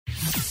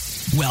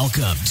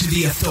Welcome to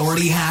the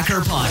Authority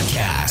Hacker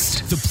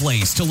Podcast, the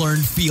place to learn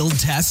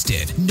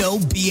field-tested, no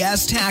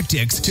BS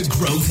tactics to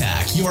growth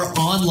hack your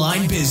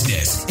online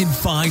business and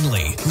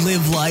finally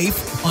live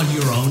life on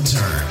your own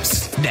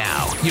terms.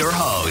 Now, your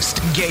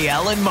host,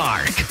 Gael and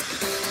Mark.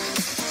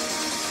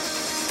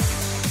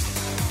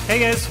 Hey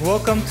guys,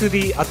 welcome to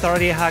the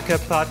Authority Hacker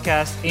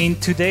Podcast. In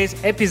today's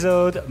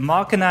episode,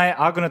 Mark and I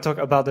are going to talk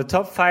about the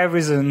top 5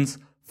 reasons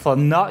for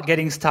not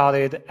getting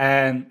started,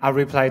 and I'll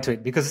reply to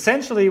it. Because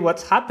essentially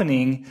what's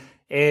happening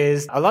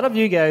is a lot of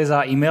you guys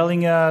are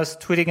emailing us,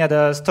 tweeting at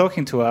us,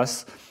 talking to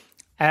us,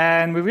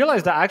 and we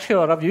realized that actually a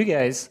lot of you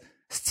guys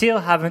still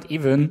haven't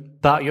even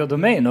bought your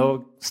domain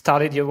or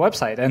started your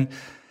website. And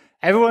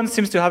everyone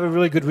seems to have a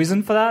really good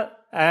reason for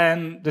that.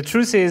 And the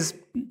truth is,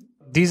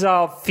 these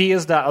are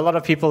fears that a lot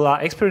of people are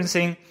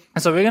experiencing.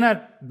 And so we're going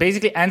to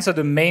basically answer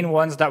the main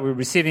ones that we're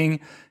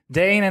receiving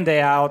day in and day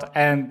out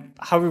and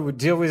how we would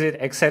deal with it,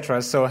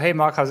 etc. So, hey,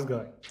 Mark, how's it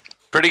going?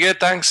 Pretty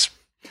good, thanks.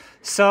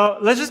 So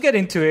let's just get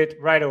into it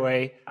right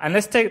away. And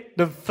let's take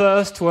the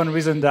first one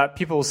reason that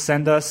people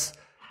send us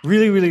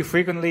really, really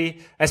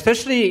frequently.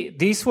 Especially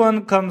this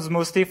one comes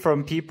mostly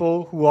from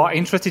people who are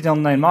interested in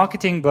online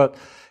marketing, but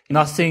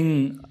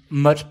nothing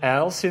much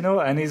else,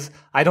 and is,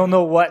 I don't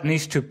know what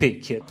niche to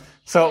pick yet.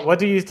 So what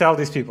do you tell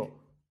these people?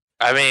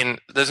 I mean,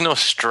 there's no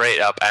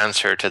straight up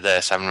answer to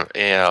this.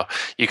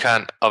 You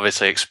can't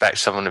obviously expect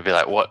someone to be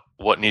like,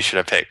 what niche should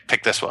I pick?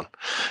 Pick this one.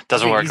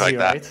 Doesn't work easy, like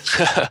that.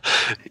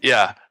 Right?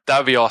 Yeah, that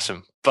would be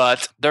awesome.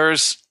 But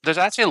there's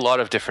actually a lot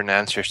of different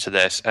answers to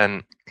this,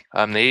 and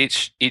they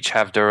each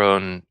have their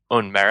own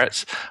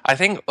merits. I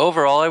think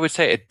overall, I would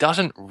say it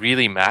doesn't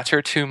really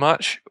matter too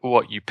much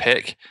what you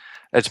pick.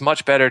 It's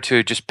much better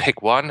to just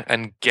pick one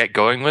and get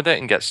going with it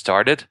and get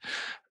started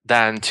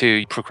than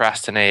to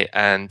procrastinate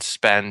and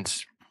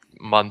spend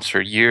months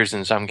or years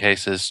in some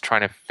cases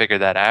trying to figure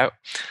that out.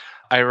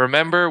 I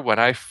remember when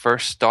I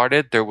first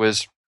started,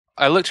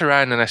 I looked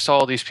around and I saw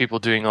all these people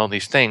doing all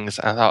these things,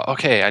 and I thought,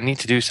 okay, I need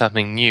to do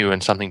something new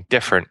and something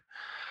different.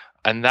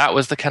 And that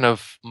was the kind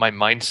of my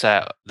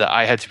mindset, that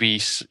I had to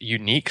be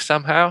unique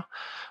somehow.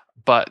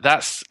 But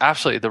that's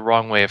absolutely the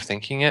wrong way of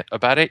thinking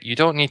about it. You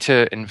don't need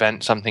to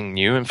invent something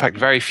new. In fact,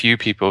 very few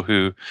people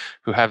who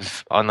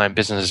have online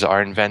businesses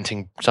are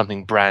inventing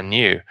something brand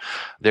new.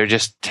 They're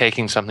just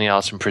taking something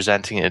else and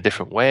presenting it a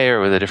different way or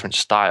with a different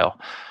style.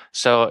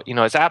 So,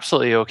 it's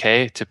absolutely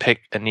okay to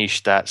pick a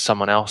niche that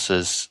someone else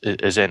is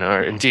in,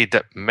 or indeed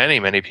that many,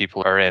 many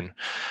people are in.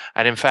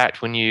 And in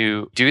fact, when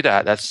you do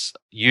that, that's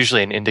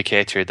usually an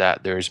indicator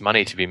that there's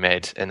money to be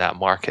made in that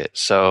market.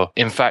 So,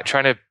 in fact,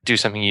 trying to do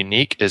something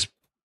unique is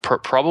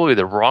probably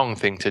the wrong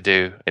thing to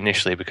do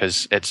initially,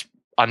 because it's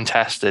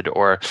untested,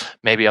 or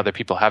maybe other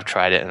people have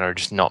tried it and are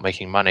just not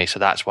making money. So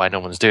that's why no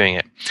one's doing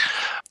it.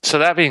 So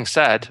that being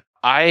said,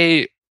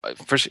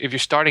 if you're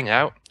starting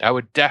out, I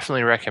would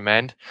definitely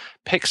recommend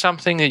pick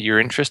something that you're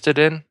interested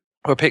in,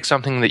 or pick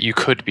something that you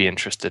could be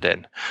interested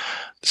in.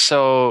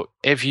 So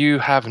if you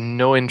have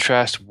no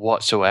interest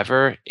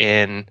whatsoever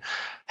in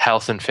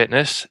health and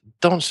fitness,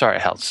 don't start a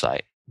health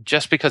site.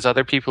 Just because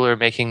other people are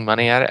making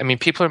money at it. I mean,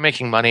 people are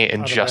making money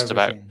in just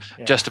about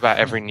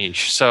every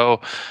niche. So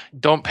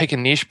don't pick a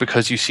niche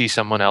because you see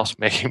someone else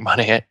making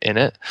money in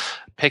it.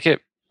 Pick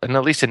it, and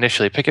at least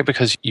initially, pick it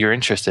because you're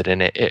interested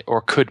in it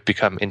or could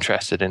become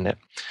interested in it.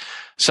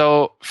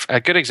 So a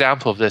good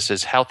example of this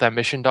is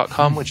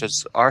healthambition.com, which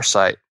is our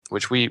site,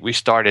 which we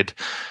started.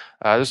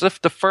 It was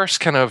the first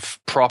kind of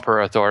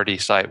proper authority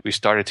site we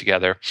started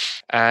together.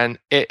 And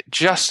it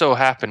just so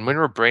happened, when we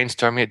were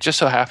brainstorming, it just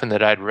so happened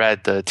that I'd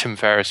read the Tim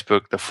Ferriss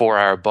book, The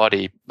 4-Hour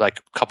Body, like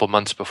a couple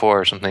months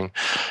before or something.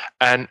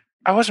 And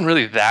I wasn't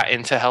really that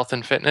into health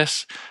and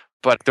fitness,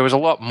 but there was a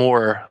lot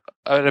more,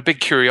 a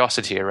big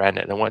curiosity around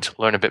it, and I wanted to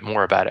learn a bit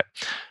more about it.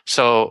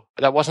 So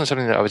that wasn't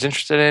something that I was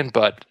interested in,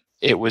 but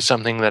it was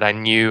something that I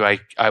knew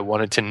I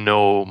wanted to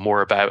know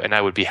more about, and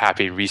I would be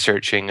happy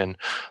researching and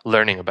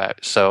learning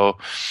about. So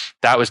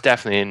that was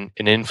definitely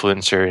an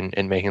influencer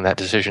in making that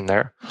decision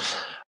there.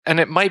 And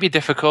it might be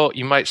difficult.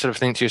 You might sort of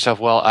think to yourself,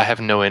 well, I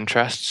have no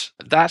interests.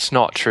 That's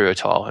not true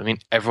at all. I mean,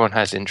 everyone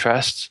has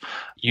interests.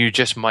 You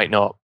just might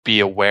not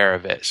be aware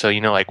of it. So,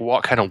 like,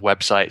 what kind of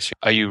websites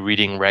are you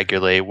reading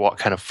regularly? What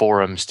kind of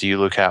forums do you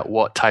look at?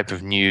 What type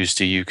of news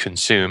do you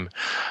consume?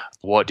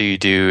 What do you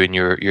do in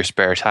your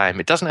spare time?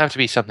 It doesn't have to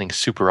be something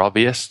super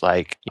obvious,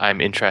 like I'm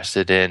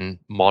interested in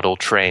model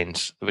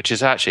trains, which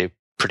is actually a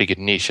pretty good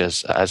niche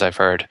as I've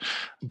heard.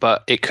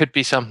 But it could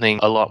be something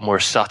a lot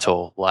more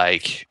subtle,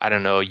 like, I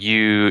don't know,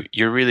 you're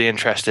really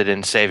interested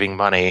in saving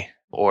money,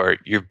 or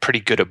you're pretty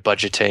good at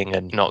budgeting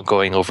and not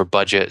going over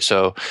budget.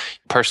 So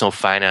personal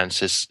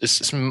finance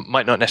is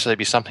might not necessarily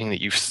be something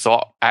that you've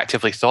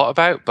actively thought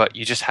about, but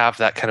you just have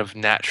that kind of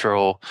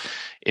natural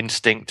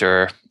instinct,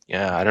 or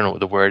I don't know what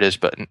the word is,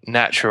 but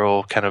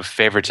natural kind of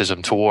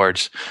favoritism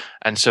towards.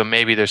 And so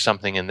maybe there's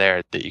something in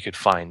there that you could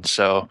find.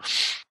 So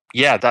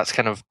yeah, that's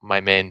kind of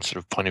my main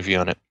sort of point of view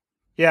on it.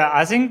 Yeah,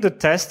 I think the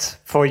test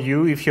for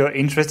you, if you're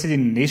interested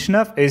in niche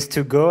enough, is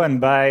to go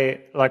and buy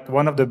like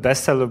one of the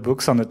bestseller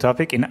books on the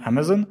topic in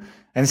Amazon.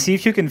 and see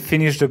if you can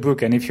finish the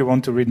book and if you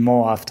want to read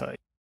more after.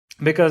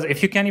 Because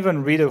if you can't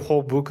even read a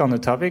whole book on the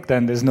topic,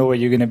 then there's no way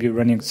you're going to be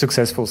running a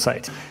successful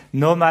site.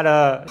 No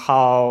matter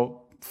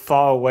how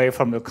far away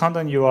from the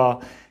content you are,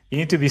 you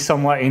need to be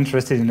somewhat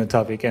interested in the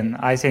topic. And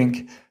I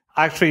think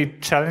actually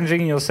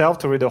challenging yourself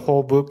to read a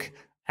whole book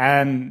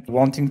and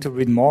wanting to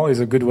read more is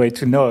a good way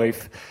to know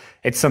if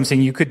it's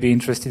something you could be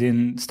interested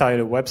in starting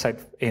a website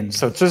in.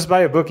 So just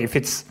buy a book. If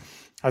it's,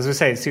 as we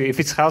say, if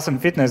it's health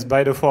and fitness,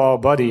 buy the 4 Hour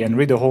Body and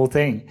read the whole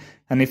thing.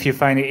 And if you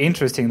find it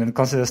interesting, then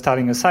consider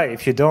starting a site.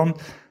 If you don't,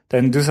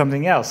 then do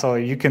something else. Or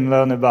you can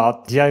learn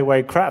about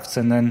DIY crafts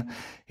and then,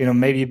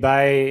 maybe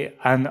buy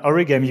an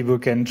origami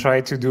book and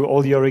try to do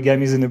all the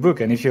origamis in the book.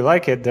 And if you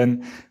like it,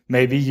 then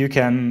maybe you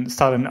can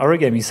start an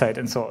origami site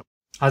and so on.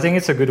 I think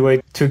it's a good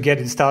way to get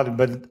it started.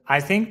 But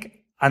I think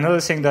another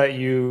thing that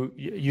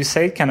you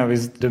say kind of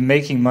is the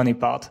making money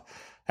part.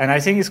 And I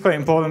think it's quite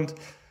important.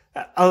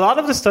 A lot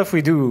of the stuff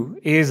we do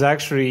is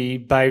actually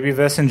by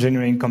reverse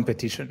engineering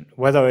competition,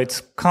 whether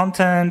it's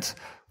content,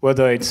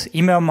 whether it's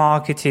email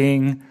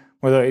marketing,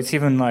 whether it's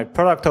even like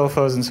product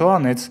offers and so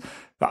on.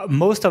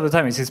 Most of the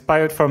time it's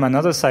inspired from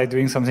another site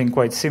doing something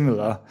quite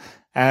similar.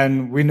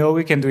 And we know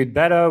we can do it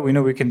better. We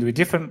know we can do it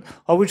different,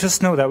 or we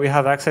just know that we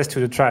have access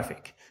to the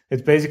traffic.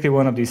 It's basically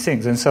one of these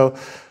things. And so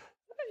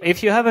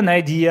if you have an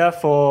idea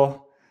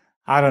for,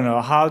 I don't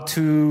know, how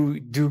to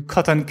do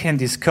cotton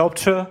candy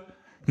sculpture,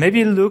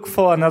 maybe look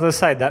for another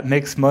site that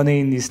makes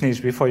money in this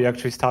niche before you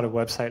actually start a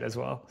website as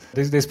well.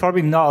 There's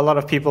probably not a lot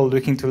of people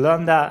looking to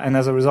learn that. And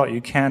as a result, you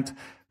can't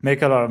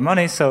make a lot of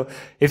money. So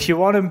if you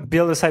want to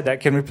build a site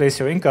that can replace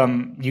your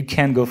income, you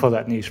can go for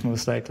that niche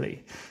most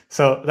likely.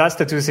 So that's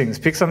the two things.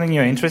 Pick something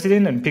you're interested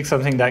in and pick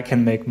something that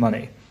can make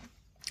money.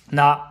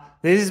 Now,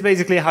 this is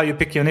basically how you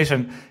pick your niche.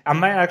 And I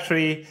might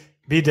actually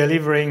be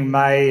delivering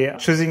my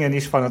choosing a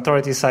niche for an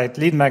authority site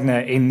lead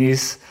magnet in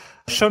these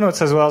show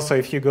notes as well. So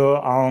if you go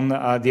on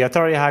the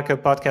Authority Hacker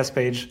podcast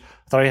page,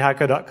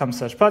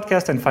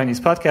 authorityhacker.com/podcast and find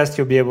this podcast,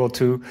 you'll be able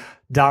to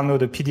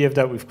download a PDF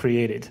that we've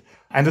created.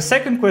 And the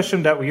second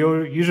question that we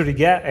usually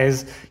get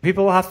is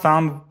people have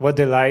found what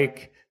they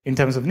like in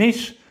terms of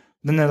niche.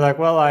 Then they're like,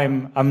 well,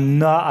 I'm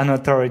not an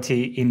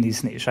authority in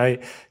this niche. I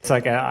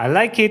like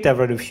it. I've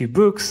read a few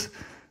books,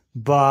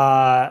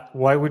 but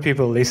why would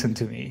people listen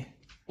to me?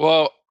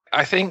 Well,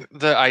 I think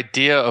the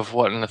idea of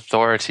what an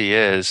authority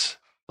is,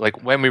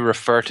 like when we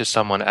refer to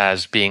someone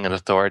as being an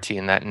authority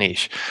in that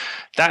niche,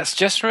 that's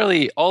just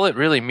really, all it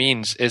really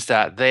means is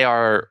that they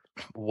are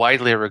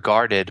widely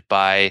regarded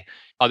by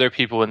other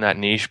people in that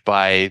niche,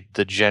 by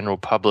the general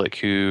public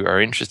who are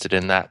interested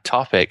in that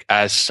topic,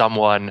 as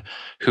someone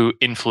who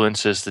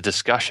influences the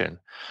discussion.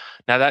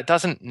 Now, that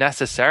doesn't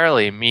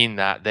necessarily mean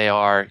that they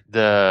are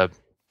the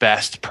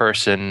best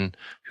person,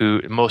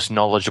 most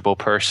knowledgeable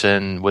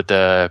person with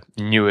the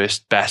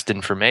newest, best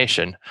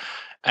information.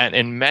 And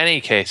in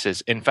many cases,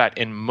 in fact,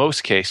 in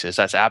most cases,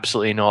 that's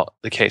absolutely not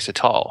the case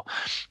at all.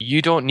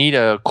 You don't need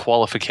a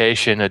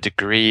qualification, a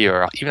degree,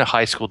 or even a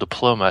high school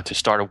diploma to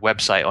start a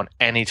website on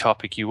any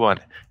topic you want.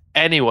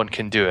 Anyone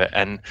can do it.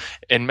 And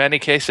in many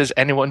cases,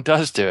 anyone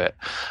does do it.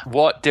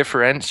 What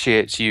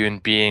differentiates you in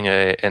being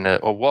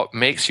or what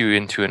makes you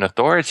into an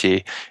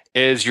authority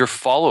is your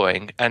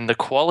following and the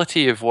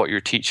quality of what you're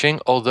teaching.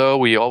 Although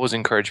we always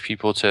encourage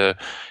people to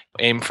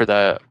aim for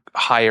the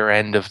higher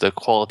end of the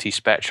quality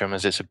spectrum,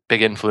 as it's a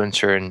big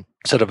influencer in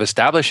sort of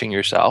establishing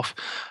yourself,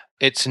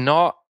 it's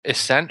not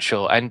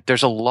essential. And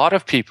there's a lot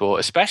of people,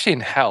 especially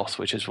in health,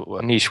 which is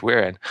what niche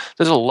we're in,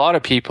 there's a lot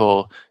of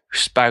people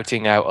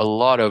spouting out a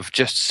lot of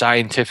just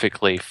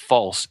scientifically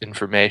false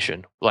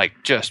information, like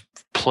just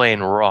plain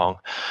wrong.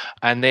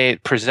 And they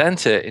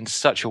present it in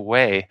such a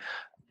way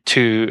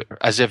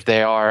as if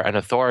they are an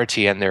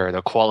authority and they're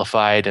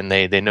qualified and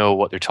they know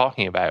what they're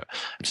talking about.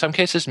 In some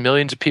cases,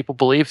 millions of people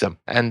believe them,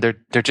 and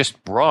they're just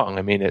wrong.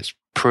 I mean, it's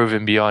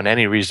proven beyond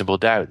any reasonable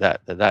doubt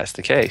that that's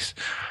the case.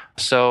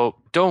 So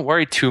don't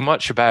worry too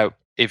much about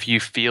if you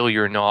feel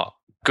you're not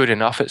good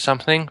enough at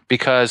something,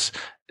 because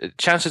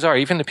chances are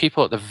even the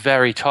people at the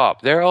very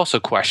top, they're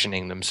also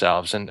questioning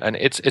themselves. And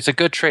it's a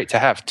good trait to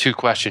have, to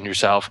question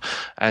yourself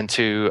and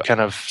to kind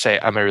of say,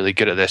 am I really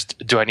good at this?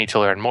 Do I need to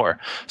learn more?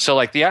 So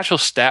like the actual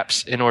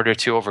steps in order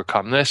to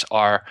overcome this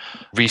are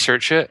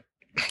research it.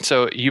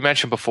 So you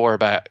mentioned before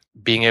about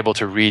being able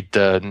to read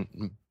the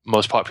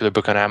most popular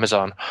book on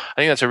Amazon.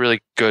 I think that's a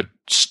really good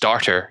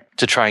starter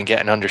to try and get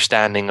an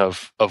understanding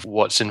of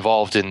what's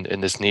involved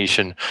in this niche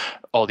and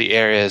all the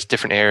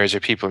different areas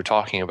that people are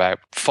talking about.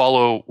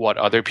 Follow what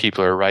other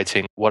people are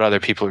writing, what other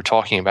people are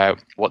talking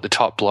about, what the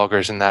top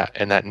bloggers in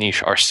that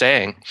niche are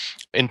saying.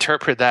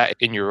 Interpret that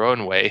in your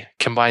own way.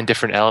 Combine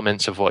different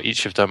elements of what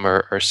each of them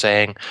are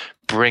saying.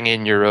 Bring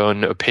in your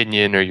own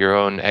opinion or your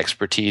own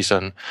expertise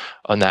on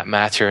that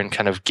matter and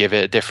kind of give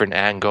it a different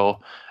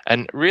angle.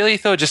 And really,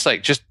 though, just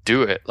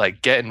do it.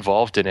 Like, get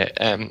involved in it.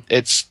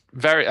 It's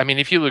very, I mean,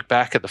 if you look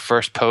back at the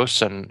first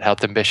posts on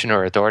Health Ambition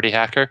or Authority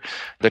Hacker,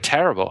 they're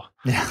terrible.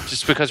 Yeah.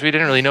 Just because we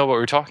didn't really know what we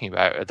were talking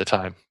about at the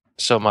time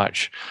so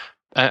much.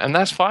 And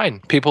that's fine.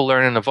 People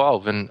learn and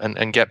evolve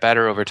and get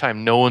better over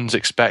time. No one's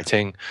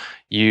expecting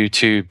you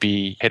to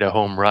hit a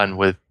home run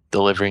with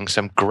delivering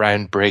some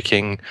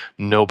groundbreaking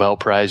Nobel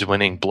Prize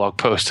winning blog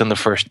post on the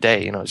first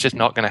day. It's just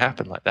not going to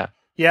happen like that.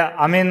 Yeah,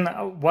 I mean,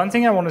 one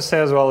thing I want to say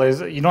as well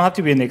is you don't have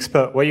to be an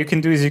expert. What you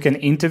can do is you can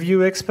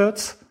interview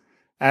experts,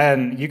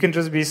 and you can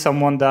just be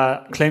someone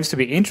that claims to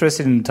be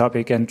interested in the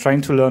topic and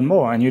trying to learn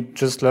more, and you're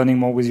just learning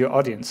more with your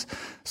audience.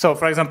 So,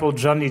 for example,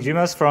 John Lee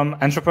Dumas from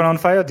Entrepreneur on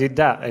Fire did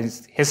that.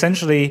 And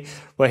essentially,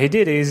 what he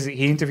did is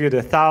he interviewed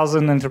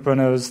 1,000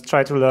 entrepreneurs,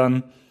 tried to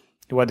learn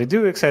what they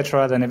do,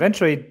 etc. Then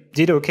eventually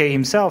did okay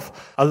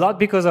himself, a lot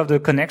because of the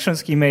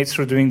connections he made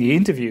through doing the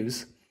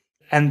interviews,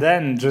 and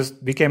then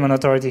just became an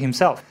authority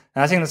himself.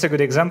 And I think that's a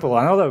good example.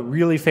 Another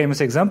really famous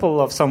example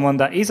of someone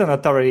that is an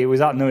authority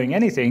without knowing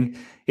anything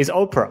is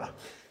Oprah.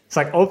 It's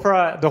like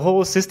Oprah, the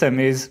whole system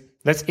is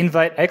let's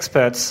invite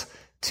experts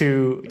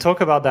to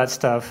talk about that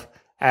stuff,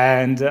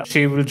 and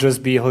she will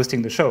just be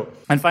hosting the show.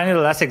 And finally,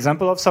 the last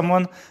example of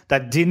someone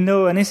that didn't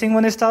know anything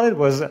when they started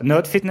was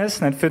Nerd Fitness,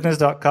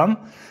 nerdfitness.com.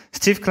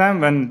 Steve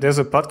Clamp, and there's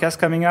a podcast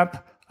coming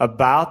up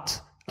about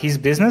his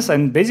business,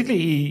 and basically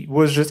he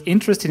was just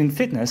interested in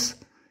fitness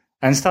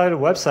and started a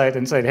website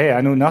and said, hey,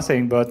 I know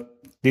nothing, but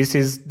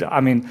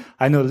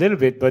I know a little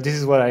bit, but this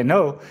is what I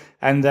know.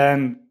 And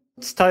then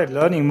started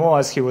learning more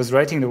as he was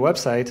writing the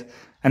website.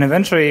 And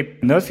eventually,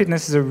 Nerd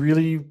Fitness is a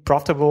really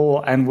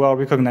profitable and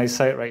well-recognized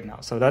site right now.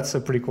 So that's a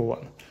pretty cool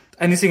one.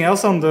 Anything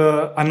else on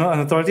an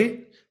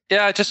authority?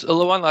 Yeah, just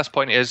one last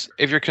point is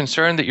if you're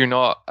concerned that you're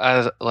not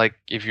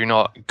if you're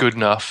not good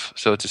enough,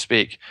 so to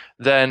speak,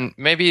 then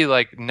maybe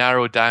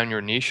narrow down your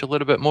niche a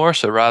little bit more.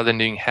 So rather than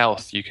doing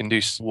health, you can do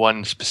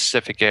one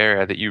specific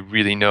area that you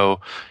really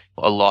know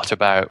a lot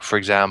about. For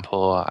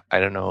example, I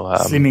don't know.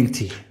 Slimming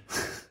tea.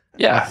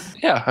 Yeah.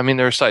 I mean,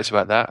 there are sites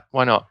about that.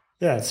 Why not?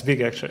 Yeah, it's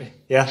big actually.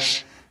 Yeah.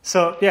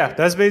 So yeah,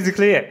 that's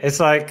basically it. It's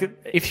like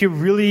if you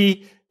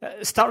really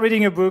start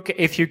reading a book,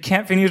 if you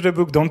can't finish the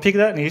book, don't pick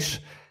that niche.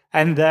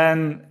 And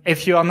then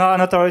if you are not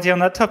an authority on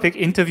that topic,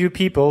 interview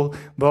people,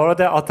 borrow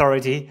their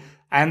authority,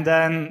 and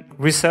then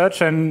research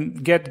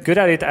and get good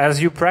at it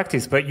as you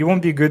practice. But you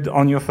won't be good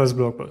on your first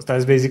blog post.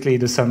 That's basically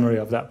the summary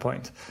of that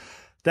point.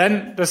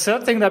 Then the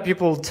third thing that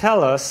people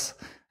tell us,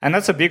 and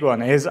that's a big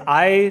one, is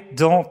I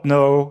don't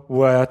know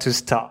where to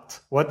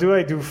start. What do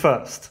I do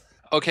first?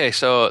 Okay,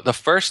 so the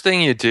first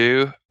thing you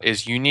do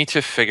is you need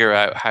to figure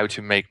out how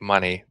to make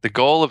money. The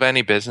goal of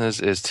any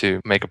business is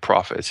to make a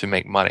profit, to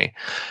make money.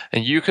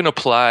 And you can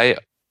apply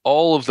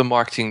all of the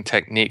marketing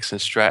techniques and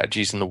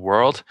strategies in the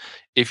world.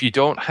 If you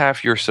don't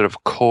have your sort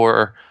of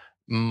core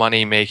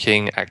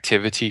money-making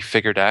activity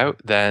figured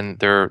out, then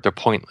they're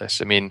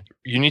pointless. I mean,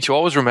 you need to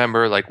always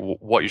remember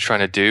what you're trying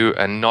to do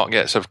and not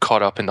get sort of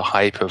caught up in the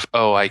hype of,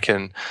 I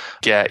can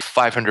get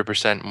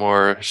 500%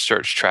 more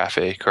search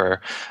traffic, or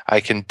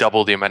I can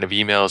double the amount of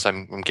emails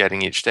I'm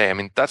getting each day. I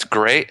mean, that's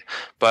great,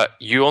 but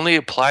you only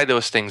apply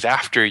those things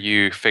after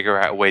you figure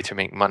out a way to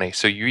make money.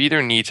 So you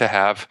either need to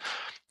have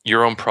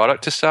your own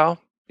product to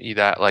sell,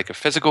 either like a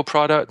physical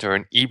product or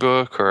an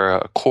ebook or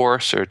a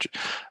course or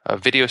a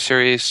video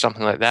series,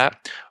 something like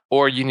that,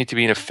 or you need to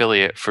be an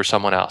affiliate for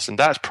someone else. And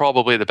that's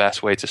probably the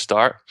best way to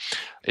start,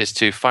 is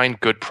to find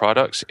good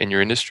products in your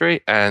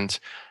industry and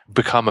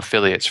become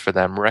affiliates for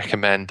them,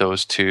 recommend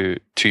those to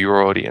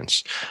your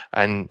audience.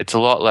 And it's a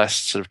lot less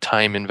sort of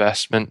time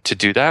investment to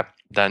do that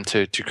than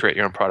to create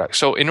your own product.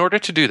 So in order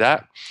to do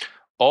that,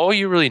 all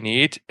you really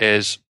need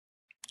is,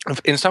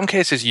 in some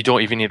cases, you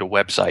don't even need a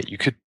website. You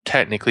could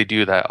technically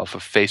do that off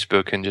of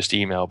Facebook and just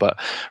email. But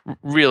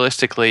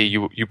realistically,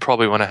 you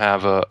probably want to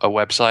have a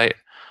website,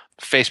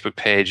 Facebook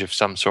page of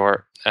some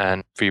sort,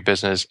 and for your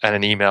business, and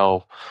an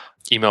email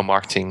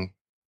marketing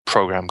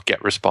program,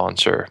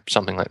 GetResponse or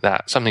something like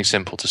that. Something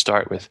simple to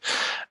start with.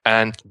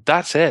 And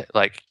that's it.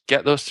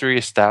 Get those three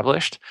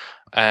established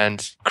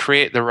and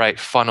create the right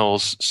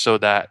funnels so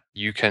that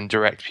you can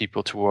direct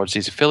people towards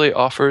these affiliate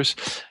offers,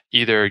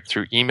 either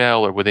through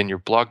email or within your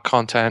blog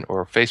content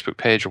or Facebook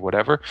page or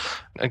whatever,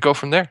 and go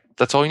from there.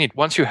 That's all you need.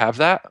 Once you have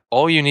that,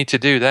 all you need to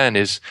do then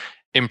is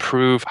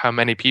improve how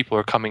many people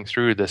are coming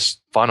through this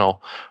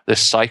funnel,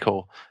 this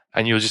cycle,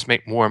 and you'll just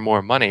make more and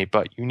more money.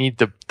 But you need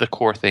the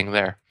core thing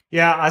there.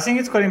 Yeah, I think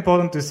it's quite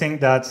important to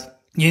think that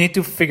you need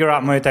to figure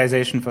out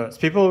monetization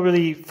first. People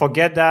really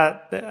forget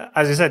that.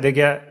 As you said, they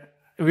get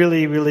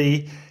really,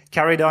 really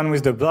carried on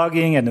with the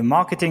blogging and the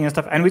marketing and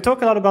stuff. And we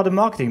talk a lot about the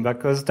marketing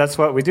because that's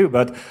what we do.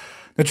 But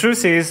the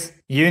truth is,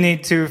 you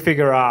need to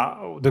figure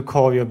out the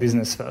core of your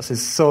business first.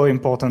 It's so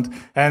important.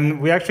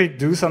 And we actually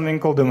do something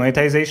called the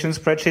monetization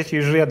spreadsheet,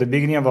 usually at the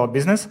beginning of our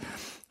business.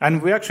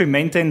 And we actually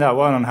maintain that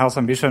one on Health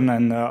Ambition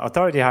and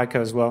Authority Hacker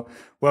as well,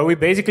 where we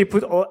basically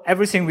put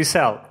everything we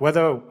sell,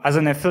 whether as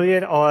an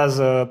affiliate or as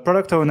a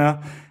product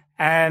owner.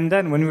 And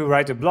then when we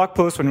write a blog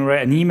post, when we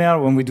write an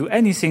email, when we do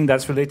anything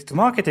that's related to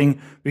marketing,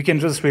 we can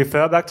just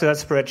refer back to that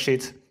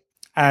spreadsheet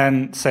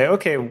and say,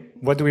 okay,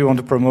 what do we want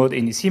to promote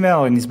in this email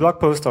or in this blog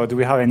post, or do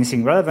we have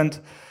anything relevant?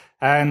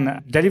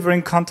 And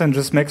delivering content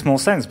just makes more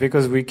sense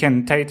because we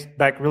can tie it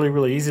back really,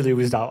 really easily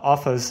with our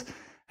offers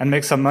and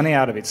make some money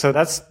out of it. So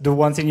that's the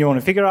one thing you want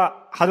to figure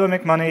out. How do I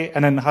make money?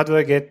 And then how do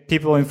I get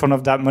people in front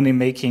of that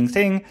money-making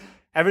thing?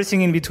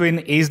 Everything in between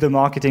is the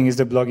marketing, is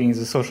the blogging, is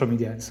the social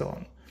media, and so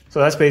on.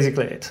 So that's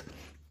basically it.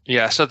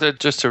 Yeah, so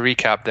just to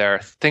recap there,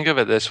 think of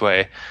it this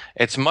way.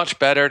 It's much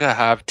better to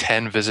have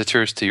 10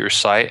 visitors to your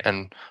site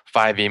and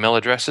 5 email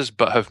addresses,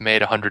 but have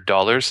made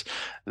 $100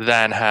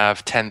 than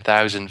have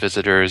 10,000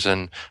 visitors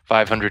and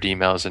 500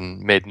 emails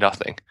and made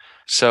nothing.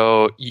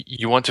 So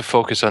you want to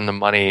focus on the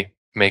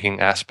money-making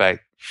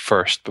aspect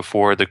first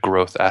before the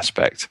growth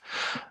aspect.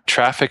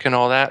 Traffic and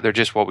all that, they're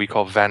just what we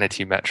call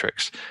vanity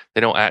metrics.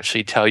 They don't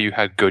actually tell you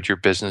how good your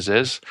business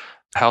is.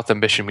 Health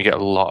Ambition, we get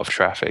a lot of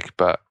traffic,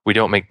 but we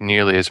don't make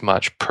nearly as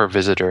much per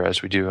visitor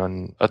as we do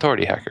on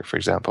Authority Hacker, for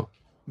example.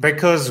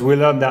 Because we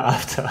learned that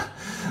after,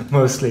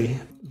 mostly.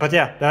 But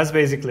yeah, that's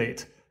basically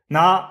it.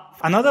 Now,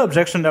 another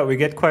objection that we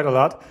get quite a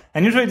lot,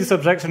 and usually this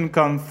objection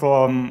comes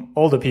from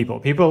older people.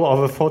 People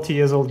over 40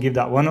 years old give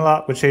that one a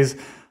lot, which is,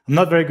 I'm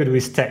not very good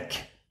with tech.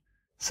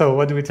 So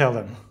what do we tell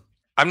them?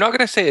 I'm not going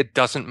to say it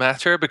doesn't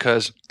matter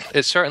because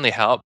it certainly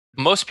helped.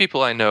 Most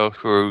people I know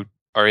who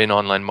are in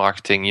online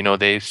marketing,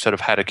 they've sort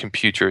of had a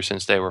computer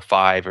since they were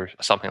 5 or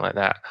something like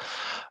that.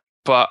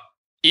 But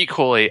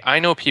equally, I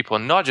know people,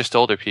 not just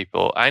older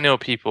people, I know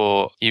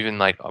people even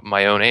like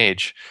my own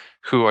age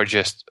who are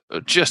just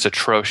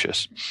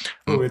atrocious.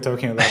 Who we're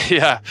talking about?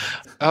 Yeah.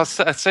 I'll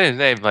say his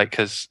name,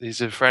 because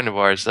he's a friend of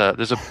ours.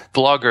 There's a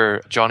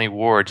blogger, Johnny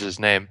Ward's his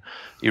name.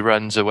 He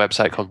runs a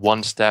website called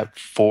One Step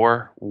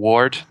 4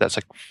 Ward. That's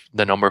like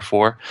the number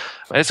 4.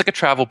 And it's like a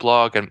travel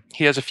blog, and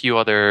he has a few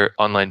other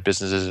online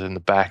businesses in the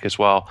back as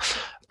well.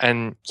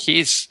 And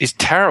he's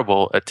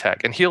terrible at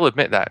tech, and he'll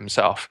admit that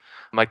himself.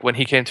 Like when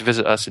he came to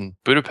visit us in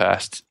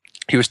Budapest,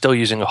 he was still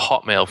using a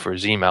Hotmail for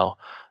his email.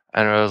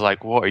 And I was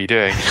like, what are you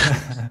doing?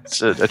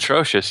 It's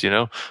atrocious,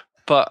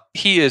 But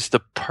he is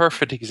the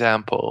perfect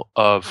example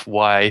of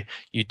why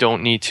you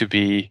don't need to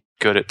be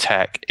good at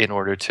tech in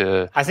order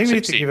to I think we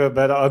need to give a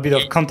bit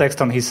of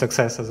context on his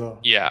success as well.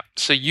 Yeah.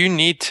 So you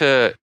need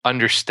to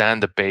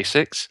understand the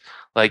basics.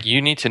 Like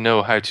you need to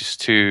know how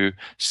to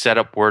set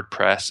up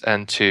WordPress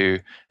and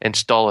to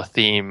install a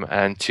theme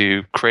and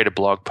to create a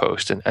blog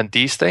post and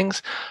these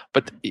things.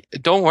 But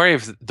don't worry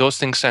if those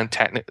things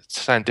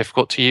sound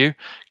difficult to you.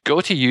 Go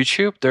to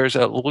YouTube. There's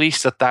at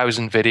least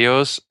 1,000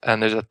 videos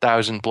and there's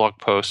 1,000 blog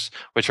posts,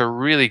 which are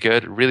really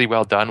good, really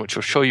well done, which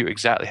will show you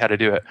exactly how to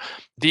do it.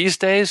 These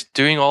days,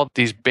 doing all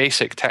these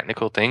basic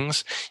technical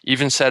things,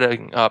 even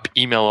setting up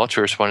email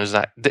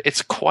autoresponders,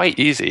 it's quite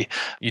easy.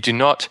 You do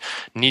not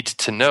need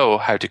to know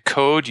how to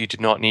code. You do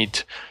not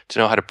need to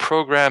know how to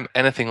program,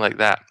 anything like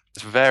that.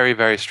 It's very,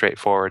 very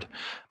straightforward.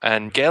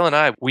 And Gail and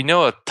I, we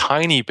know a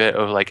tiny bit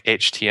of like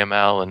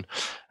HTML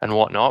and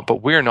whatnot,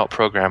 but we're not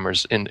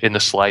programmers in the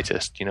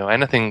slightest.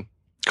 Anything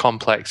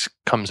complex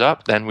comes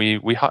up, then we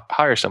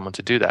hire someone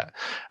to do that.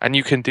 And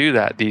you can do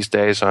that these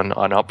days on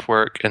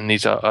Upwork and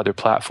these other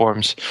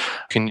platforms. You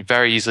can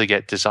very easily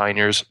get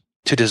designers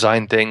to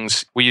design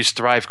things. We use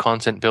Thrive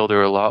Content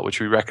Builder a lot, which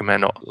we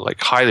recommend,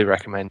 highly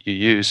recommend you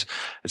use.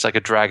 It's like a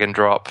drag and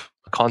drop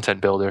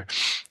content builder.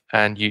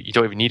 And you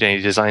don't even need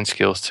any design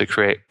skills to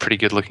create pretty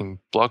good looking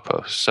blog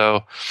posts.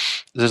 So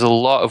there's a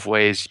lot of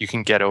ways you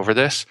can get over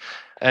this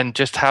and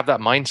just have that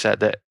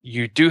mindset that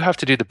you do have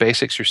to do the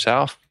basics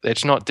yourself.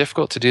 It's not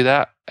difficult to do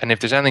that. And if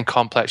there's anything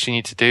complex you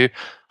need to do,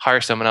 hire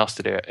someone else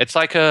to do it. It's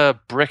like a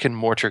brick and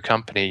mortar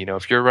company.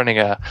 If you're running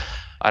a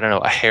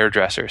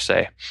hairdresser,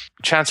 say,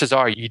 chances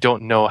are you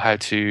don't know how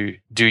to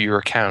do your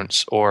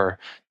accounts or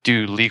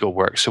do legal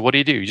work. So what do?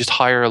 You just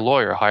hire a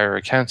lawyer, hire an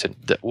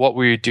accountant. What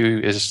we do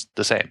is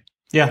the same.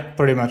 Yeah,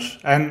 pretty much.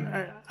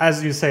 And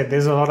as you said,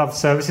 there's a lot of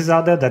services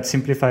out there that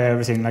simplify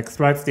everything, like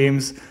Thrive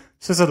Themes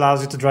just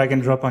allows you to drag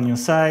and drop on your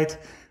site.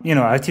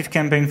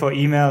 ActiveCampaign for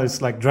email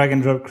is like drag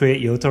and drop, create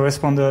your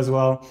autoresponder as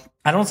well.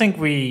 I don't think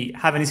we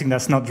have anything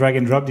that's not drag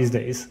and drop these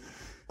days.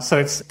 So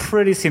it's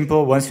pretty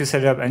simple once you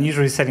set it up, and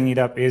usually setting it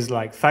up is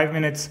like 5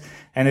 minutes,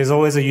 and there's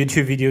always a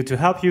YouTube video to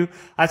help you.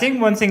 I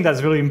think one thing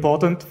that's really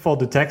important for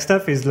the tech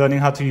stuff is learning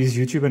how to use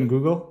YouTube and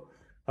Google.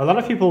 A lot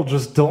of people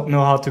just don't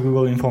know how to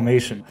Google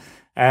information.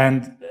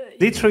 And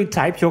literally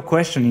type your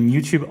question in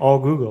YouTube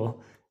or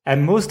Google,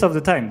 and most of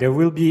the time there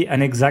will be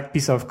an exact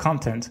piece of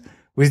content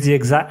with the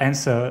exact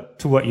answer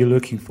to what you're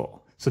looking for.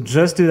 So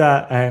just do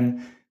that,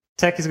 and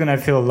tech is going to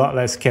feel a lot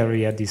less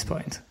scary at this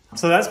point.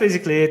 So that's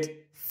basically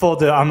it for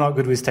the I'm not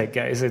good with tech,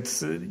 guys.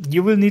 It's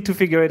you will need to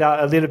figure it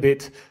out a little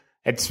bit.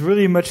 It's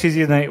really much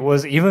easier than it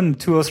was even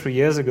 2 or 3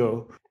 years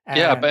ago.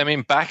 Yeah, but I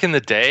mean, back in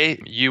the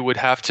day, you would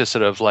have to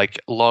sort of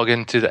log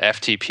into the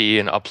FTP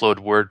and upload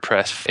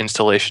WordPress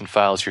installation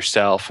files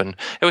yourself. And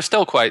it was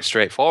still quite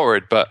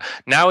straightforward. But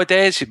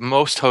nowadays,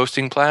 most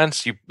hosting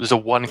plans, there's a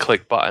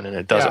one-click button and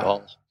it does it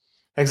all.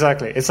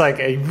 Exactly. It's like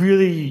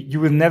you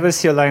will never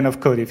see a line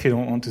of code if you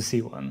don't want to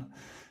see one.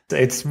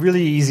 It's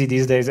really easy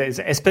these days,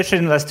 especially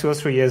in the last 2 or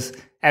 3 years.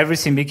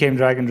 Everything became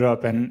drag and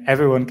drop and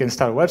everyone can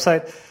start a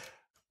website.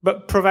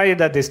 But provided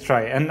that this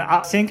try. And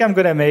I think I'm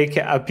going to make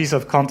a piece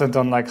of content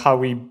on how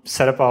we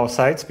set up our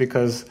sites,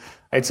 because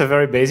it's a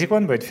very basic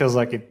one, but it feels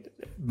like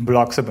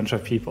blocks a bunch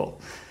of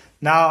people.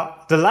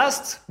 Now, the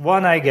last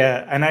one I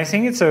get, and I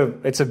think it's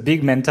a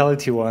big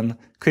mentality one,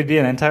 could be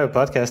an entire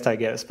podcast, I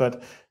guess,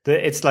 but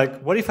it's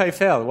like, what if I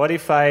fail? What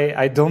if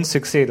I don't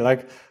succeed?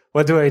 Like,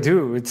 what do I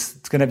do? It's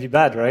going to be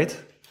bad, right?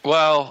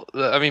 Well,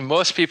 I mean,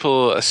 most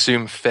people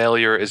assume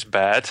failure is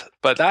bad,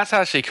 but that's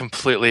actually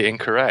completely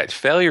incorrect.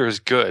 Failure is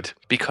good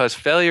because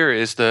failure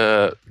is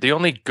the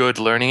only good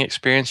learning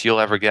experience you'll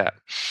ever get.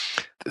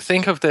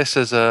 Think of this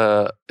as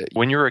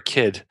when you were a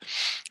kid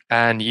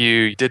and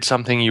you did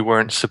something you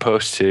weren't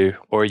supposed to,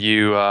 or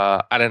you,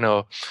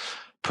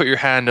 put your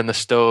hand on the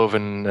stove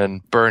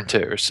and burnt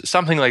it or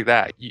something like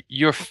that.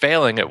 You're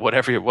failing at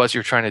whatever it was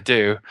you're trying to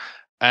do,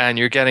 and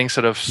you're getting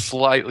sort of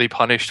slightly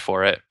punished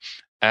for it.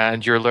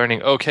 And you're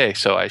learning, okay,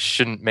 so I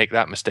shouldn't make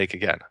that mistake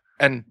again.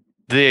 And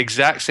the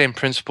exact same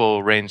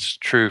principle reigns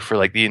true for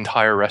like the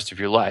entire rest of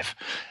your life.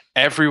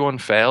 Everyone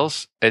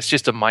fails. It's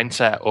just a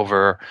mindset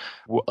over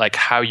like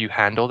how you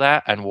handle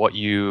that and what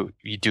you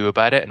do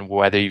about it and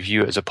whether you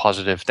view it as a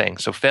positive thing.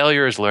 So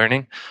failure is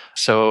learning.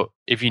 So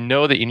if you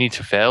know that you need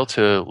to fail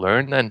to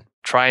learn, then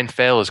try and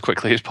fail as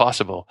quickly as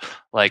possible.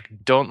 Like,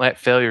 don't let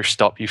failure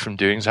stop you from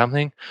doing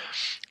something.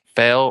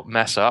 Fail,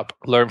 mess up,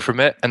 learn from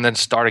it, and then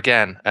start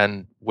again,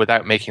 and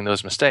without making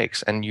those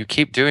mistakes. And you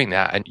keep doing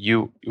that, and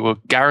you will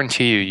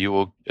guarantee you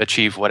will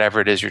achieve whatever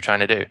it is you're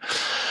trying to do.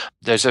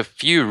 There's a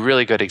few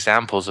really good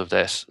examples of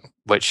this,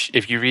 which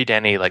if you read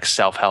any like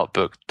self-help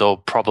book, they'll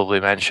probably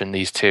mention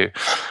these two.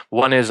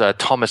 One is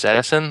Thomas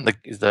Edison,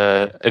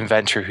 the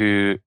inventor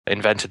who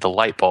invented the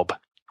light bulb.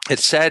 It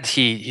said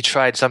he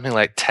tried something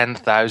like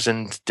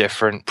 10,000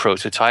 different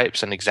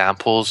prototypes and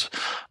examples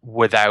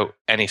without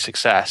any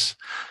success.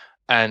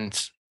 And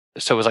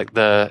so it was like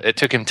it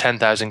took him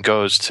 10,000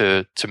 goes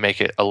to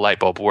make a light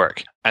bulb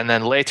work. And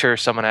then later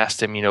someone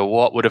asked him,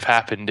 what would have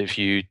happened if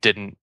it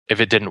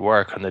didn't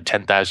work on the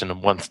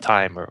 10,001th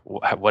time or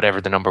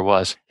whatever the number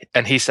was.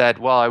 And he said,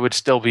 well, I would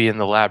still be in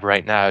the lab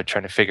right now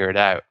trying to figure it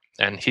out.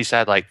 And he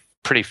said, like,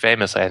 pretty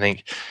famously, I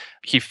think,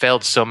 he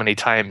failed so many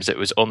times it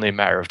was only a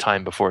matter of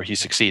time before he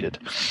succeeded.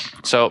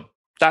 So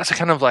that's a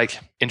kind of like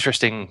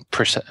interesting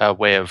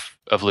way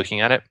of looking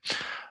at it.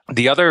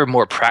 The other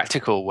more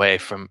practical way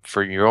from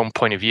your own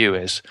point of view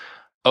is,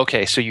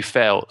 okay, so you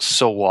fail,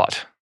 so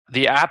what?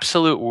 The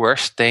absolute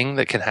worst thing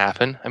that can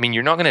happen, I mean,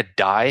 you're not going to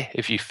die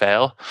if you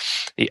fail.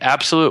 The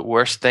absolute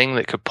worst thing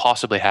that could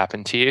possibly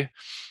happen to you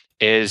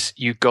is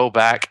you go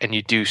back and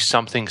you do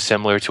something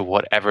similar to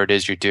whatever it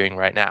is you're doing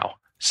right now.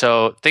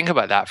 So think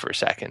about that for a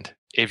second.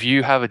 If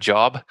you have a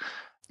job,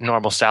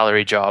 normal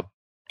salary job,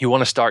 you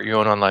want to start your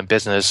own online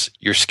business,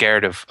 you're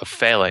scared of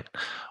failing.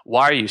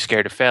 Why are you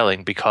scared of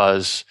failing?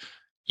 Because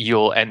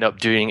you'll end up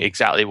doing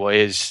exactly what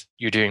it is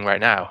you're doing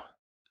right now,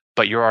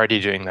 but you're already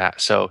doing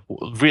that. So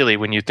really,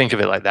 when you think of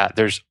it like that,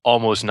 there's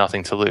almost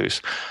nothing to lose.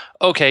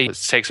 Okay,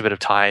 it takes a bit of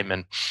time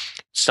and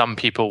some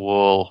people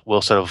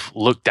will sort of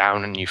look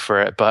down on you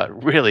for it,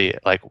 but really,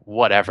 like,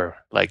 whatever,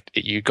 like,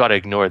 you got to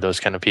ignore those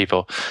kind of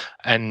people.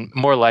 And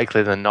more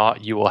likely than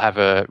not, you will have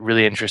a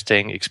really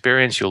interesting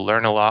experience. You'll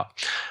learn a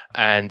lot.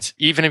 And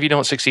even if you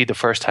don't succeed the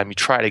first time, you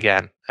try it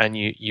again and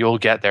you'll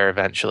get there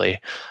eventually.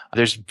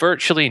 There's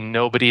virtually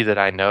nobody that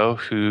I know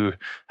who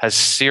has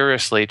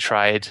seriously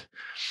tried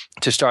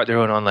to start their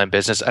own online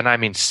business, and I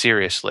mean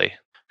seriously,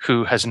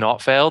 who has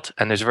not failed.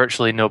 And there's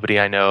virtually nobody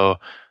I know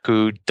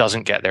who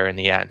doesn't get there in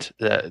the end.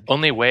 The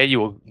only way you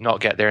will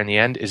not get there in the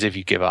end is if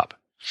you give up.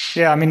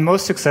 Yeah, I mean,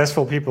 most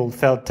successful people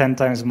fail 10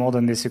 times more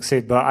than they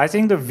succeed. But I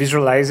think the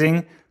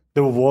visualizing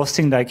the worst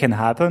thing that can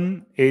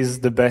happen is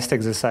the best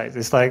exercise.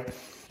 It's like,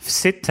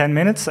 sit 10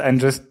 minutes and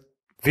just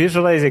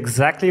visualize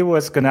exactly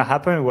what's going to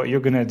happen, what you're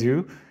going to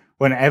do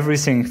when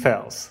everything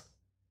fails.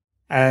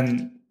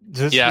 And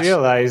just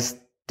realize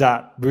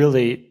that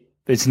really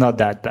it's not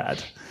that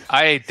bad.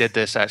 I did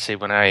this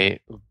actually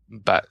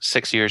about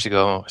 7 years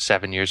ago,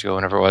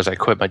 whenever it was, I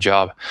quit my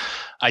job.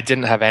 I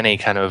didn't have any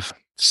kind of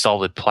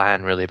solid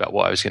plan really about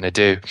what I was going to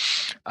do.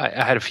 I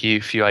had a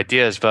few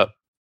ideas, but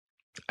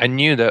I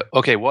knew that,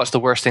 okay, what's the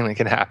worst thing that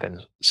can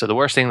happen? So the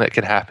worst thing that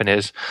can happen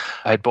is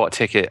I'd bought a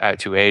ticket out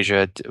to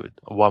Asia,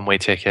 a one-way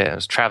ticket, and I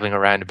was traveling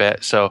around a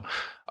bit. So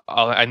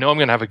I know I'm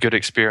going to have a good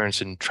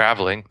experience in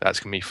traveling. That's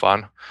going to be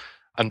fun.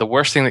 And the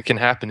worst thing that can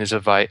happen is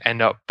if I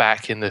end up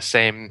back in the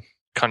same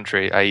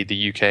country, i.e.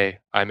 the UK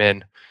I'm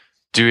in,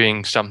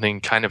 doing something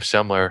kind of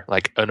similar,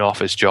 like an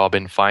office job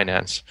in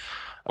finance,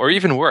 or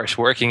even worse,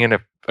 working in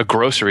a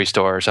grocery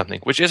store or something,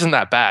 which isn't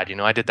that bad.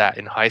 I did that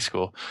in high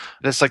school.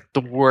 That's like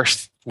the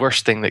worst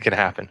thing that can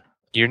happen.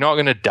 You're not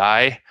going to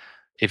die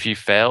if you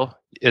fail,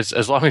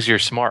 as long as you're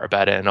smart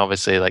about it and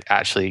obviously like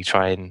actually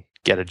try and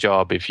get a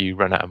job if you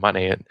run out of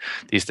money and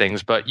these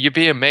things. But you'd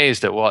be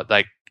amazed at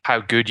how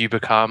good you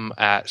become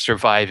at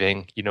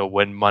surviving,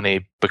 when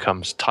money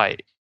becomes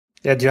tight.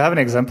 Yeah. Do you have an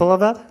example of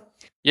that?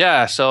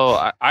 Yeah.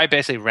 So I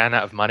basically ran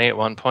out of money at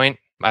one point.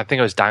 I think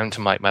I was down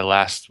to my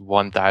last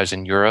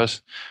 1,000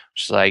 euros,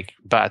 which is like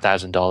about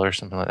 $1,000,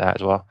 something like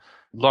that as well.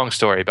 Long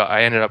story, but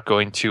I ended up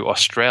going to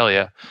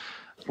Australia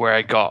where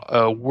I got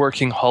a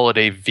working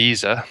holiday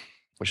visa.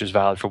 which is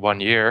valid for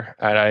 1 year.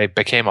 And I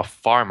became a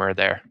farmer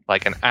there,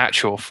 like an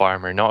actual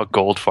farmer, not a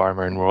gold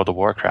farmer in World of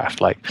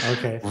Warcraft, like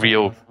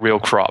real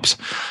crops.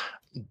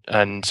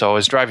 And so I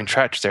was driving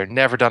tractors there,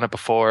 never done it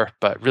before,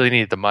 but really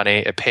needed the money.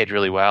 It paid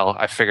really well.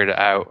 I figured it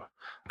out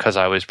because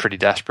I was pretty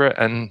desperate.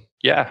 And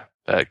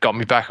it got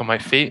me back on my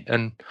feet.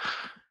 And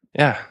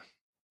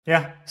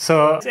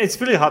so it's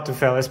really hard to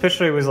fail,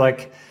 especially with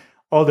like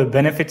all the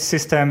benefit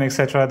system,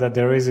 etc., that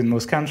there is in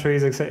most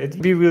countries. It'd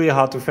be really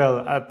hard to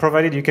fail,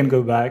 provided you can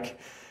go back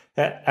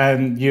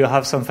and you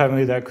have some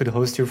family that could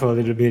host you for a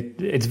little bit.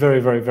 It's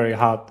very, very, very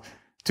hard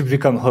to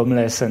become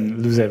homeless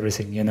and lose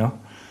everything, you know?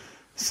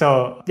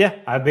 So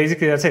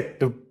basically that's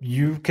it.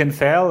 You can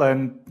fail,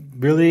 and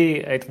really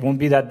it won't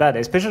be that bad,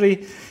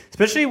 especially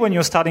when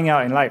you're starting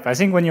out in life. I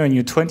think when you're in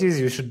your 20s,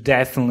 you should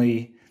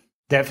definitely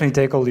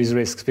take all these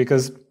risks,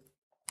 because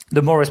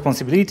the more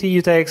responsibility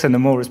you take and the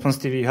more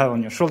responsibility you have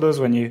on your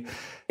shoulders when you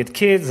get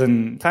kids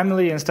and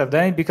family and stuff,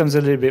 then it becomes a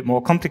little bit more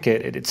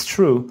complicated. It's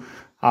true.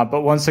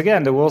 But once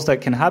again, the worst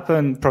that can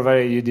happen,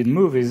 provided you didn't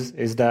move,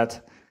 is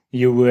that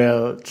you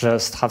will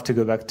just have to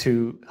go back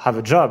to have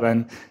a job,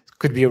 and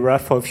could be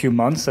rough for a few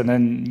months, and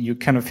then you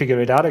kind of figure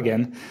it out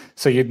again.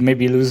 So you'd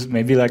maybe lose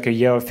like a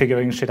year of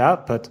figuring shit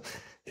out, but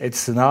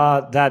it's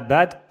not that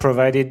bad,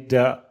 provided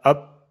the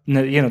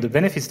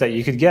benefits that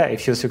you could get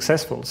if you're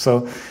successful.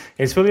 So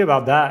it's really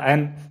about that.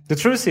 And the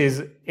truth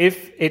is,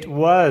 if it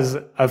was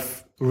a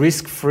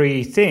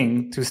risk-free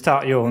thing to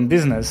start your own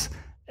business,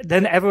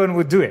 then everyone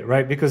would do it,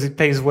 right? Because it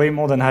pays way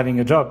more than having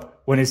a job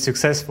when it's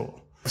successful.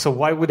 So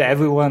why would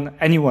anyone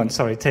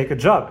take a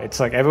job? It's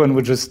like everyone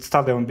would just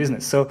start their own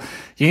business. So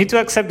you need to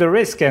accept the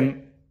risk,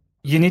 and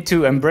you need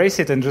to embrace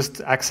it and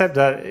just accept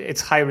that it's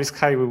high risk,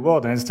 high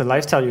reward, and it's the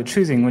lifestyle you're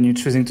choosing when you're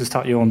choosing to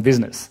start your own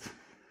business.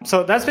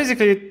 So that's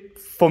basically it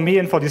for me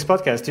and for this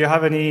podcast. Do you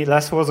have any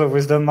last words of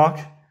wisdom, Mark?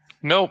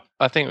 Nope,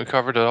 I think we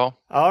covered it all.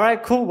 All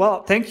right, cool.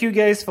 Well, thank you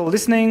guys for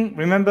listening.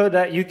 Remember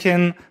that you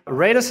can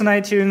rate us on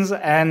iTunes,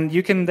 and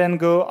you can then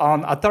go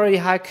on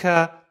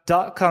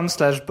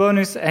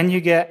authorityhacker.com/bonus, and you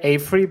get a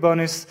free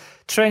bonus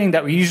training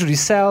that we usually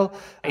sell.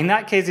 In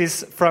that case,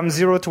 it's from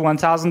 $0 to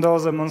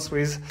 $1,000 a month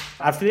with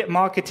affiliate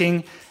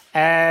marketing.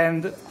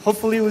 And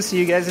hopefully we'll see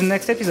you guys in the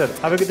next episode.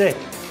 Have a good day.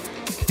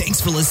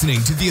 Thanks for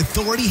listening to the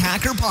Authority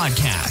Hacker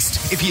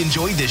Podcast. If you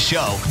enjoyed this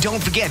show,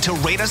 don't forget to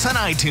rate us on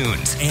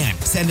iTunes and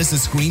send us a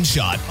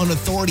screenshot on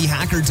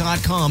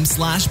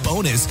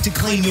authorityhacker.com/bonus to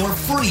claim your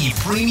free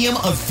premium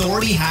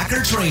Authority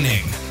Hacker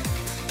training.